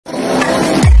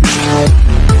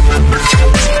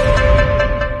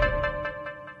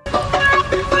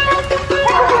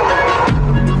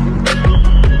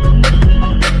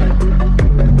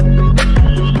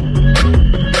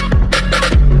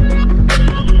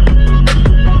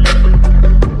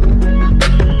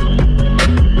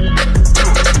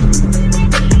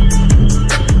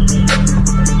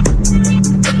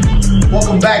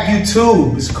back,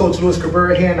 YouTube. It's Coach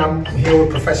Cabrera here, and I'm here with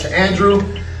Professor Andrew.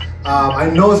 I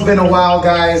know it's been a while,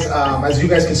 guys. As you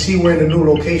guys can see, we're in a new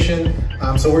location.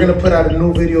 So we're gonna put out a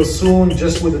new video soon,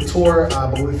 just with a tour.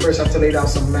 But we first have to lay down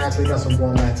some mats, lay down some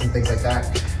wall mats and things like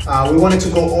that. We wanted to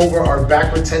go over our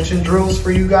back retention drills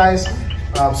for you guys.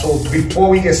 So before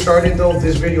we get started though,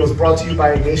 this video is brought to you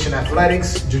by Nation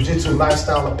Athletics, Jiu-Jitsu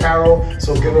Lifestyle Apparel.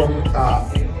 So give them,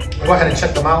 go ahead and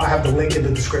check them out. I have the link in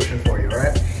the description for you, all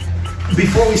right?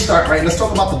 Before we start, right, let's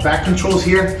talk about the back controls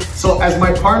here. So as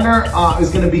my partner is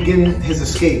gonna begin his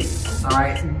escape, all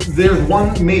right, there's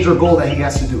one major goal that he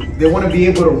has to do. They wanna be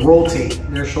able to rotate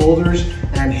their shoulders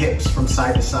and hips from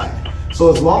side to side.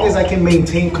 So as long as I can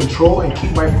maintain control and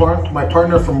keep my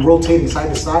partner from rotating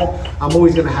side to side, I'm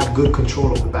always gonna have good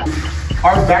control of the back.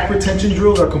 Our back retention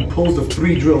drills are composed of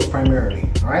 3 drills primarily.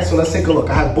 All right, so let's take a look.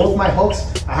 I have both my hooks,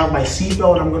 I have my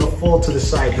seatbelt, and I'm gonna fall to the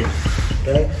side here,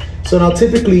 okay? So now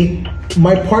typically,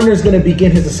 my partner is gonna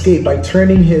begin his escape by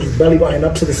turning his belly button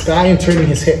up to the sky and turning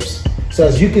his hips. So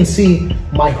as you can see,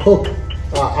 my hook,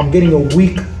 I'm getting a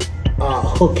weak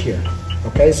hook here.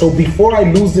 Okay, so before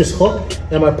I lose this hook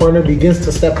and my partner begins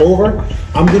to step over,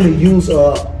 I'm gonna use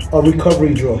a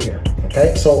recovery drill here,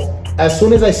 okay? So as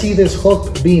soon as I see this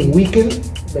hook being weakened,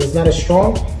 that it's not as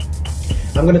strong,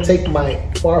 I'm gonna take my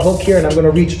far hook here and I'm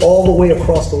gonna reach all the way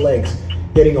across the legs,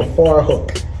 getting a far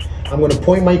hook. I'm gonna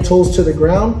point my toes to the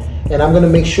ground and I'm gonna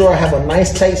make sure I have a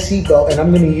nice tight seatbelt, and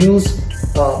I'm gonna use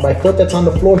my foot that's on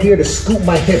the floor here to scoop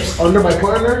my hips under my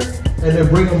partner and then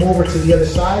bring them over to the other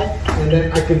side, and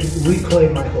then I can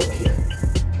reclaim my hook here,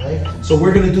 okay? So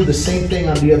we're gonna do the same thing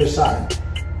on the other side,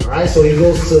 all right? So he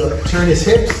goes to turn his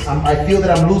hips. I feel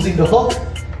that I'm losing the hook.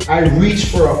 I reach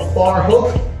for a far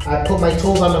hook. I put my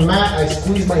toes on the mat, I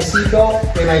squeeze my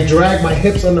seatbelt, and I drag my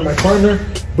hips under my partner,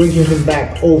 bringing him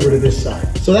back over to this side.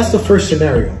 So that's the first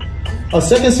scenario. A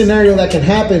second scenario that can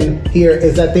happen here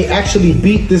is that they actually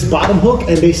beat this bottom hook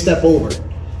and they step over,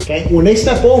 okay? When they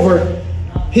step over,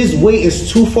 his weight is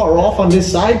too far off on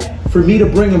this side for me to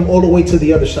bring him all the way to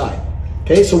the other side.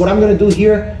 Okay, so what I'm gonna do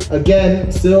here, again,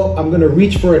 still, I'm gonna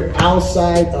reach for an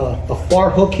outside, a far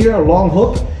hook here, a long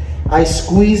hook. I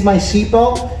squeeze my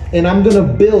seatbelt and I'm gonna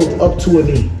build up to a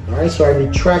knee. All right, so I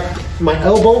retract my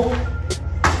elbow,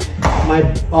 my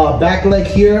back leg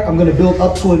here, I'm gonna build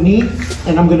up to a knee,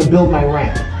 and I'm gonna build my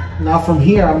ramp. Now from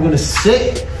here, I'm gonna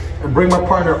sit and bring my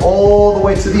partner all the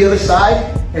way to the other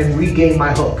side and regain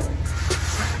my hook.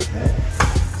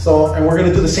 So, and we're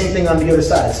gonna do the same thing on the other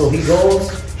side. So he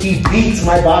goes, he beats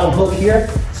my bottom hook here.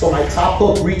 So my top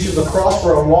hook reaches across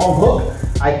for a long hook.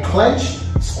 I clench,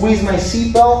 squeeze my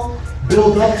seatbelt,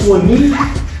 build up to a knee,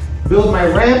 build my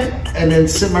ramp, and then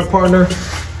sit my partner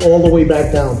all the way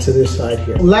back down to this side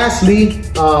here. Lastly,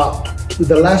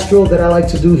 the last drill that I like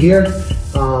to do here,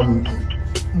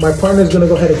 my partner is gonna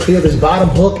go ahead and clear this bottom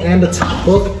hook and the top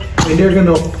hook, and they're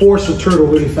gonna force a turtle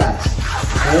really fast,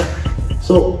 right?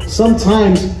 So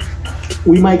sometimes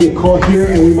we might get caught here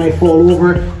and we might fall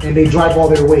over and they drive all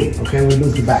their weight, okay, and we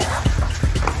lose the back.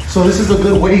 So this is a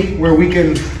good way where we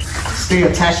can stay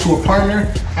attached to a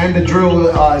partner, and the drill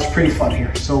is pretty fun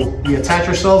here. So we attach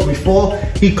ourselves, we fall,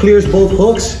 he clears both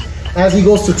hooks. As he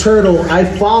goes to turtle, I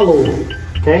follow,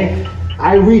 okay?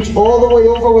 I reach all the way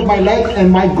over with my leg, and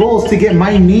my goal is to get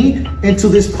my knee into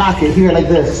this pocket here like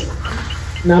this.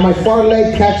 Now my far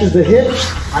leg catches the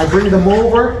hips, I bring them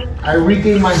over, I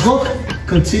regain my hook,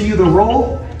 continue the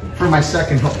roll for my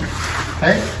second hook,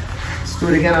 okay? Let's do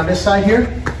it again on this side here.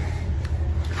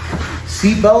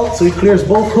 Seatbelt, so he clears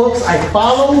both hooks, I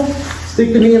follow,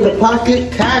 stick the knee in the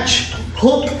pocket, catch,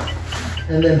 hook,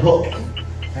 and then hook,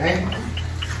 okay?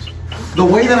 The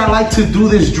way that I like to do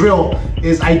this drill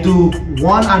is I do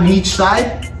one on each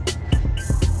side,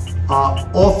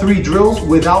 all 3 drills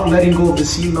without letting go of the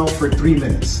seatbelt for 3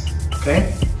 minutes,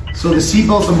 okay? So the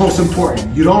seatbelt's the most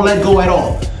important. You don't let go at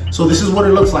all. So this is what it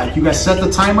looks like. You guys set the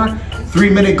timer,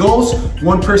 3-minute goes,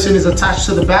 one person is attached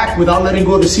to the back without letting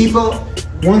go of the seatbelt.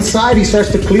 One side, he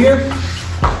starts to clear,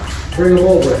 bring him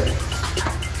over.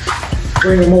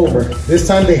 Bring him over. This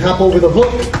time they hop over the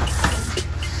hook,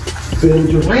 build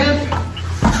your ramp.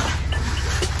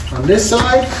 On this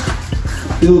side,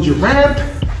 build your ramp.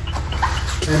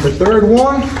 And the third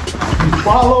one, you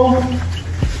follow,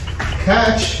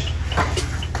 catch,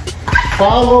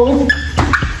 follow,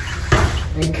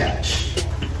 and catch.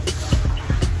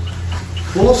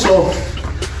 Also,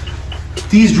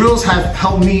 these drills have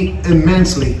helped me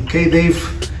immensely, okay? They've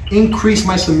increased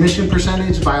my submission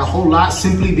percentage by a whole lot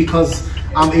simply because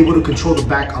I'm able to control the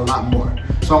back a lot more.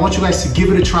 So I want you guys to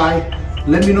give it a try.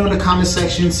 Let me know in the comment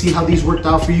section, see how these worked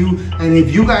out for you. And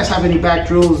if you guys have any back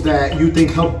drills that you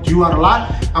think helped you out a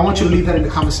lot, I want you to leave that in the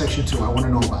comment section too. I want to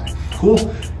know about it.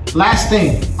 Cool. Last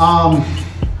thing,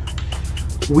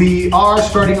 we are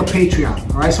starting a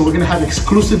Patreon. All right, so we're gonna have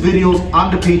exclusive videos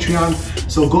on the Patreon.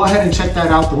 So go ahead and check that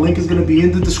out. The link is gonna be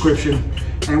in the description.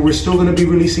 And we're still gonna be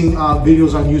releasing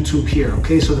videos on YouTube here,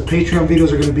 okay? So the Patreon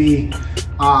videos are gonna be,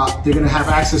 they're gonna have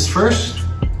access first.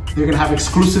 They're gonna have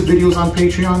exclusive videos on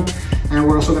Patreon. And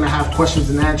we're also gonna have questions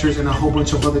and answers and a whole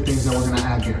bunch of other things that we're gonna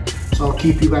add here. So I'll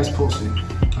keep you guys posted.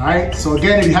 All right, so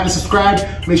again, if you haven't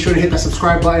subscribed, make sure to hit that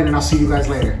subscribe button and I'll see you guys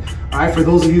later. All right, for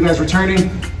those of you guys returning,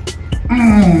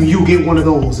 you get one of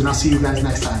those and I'll see you guys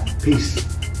next time. Peace.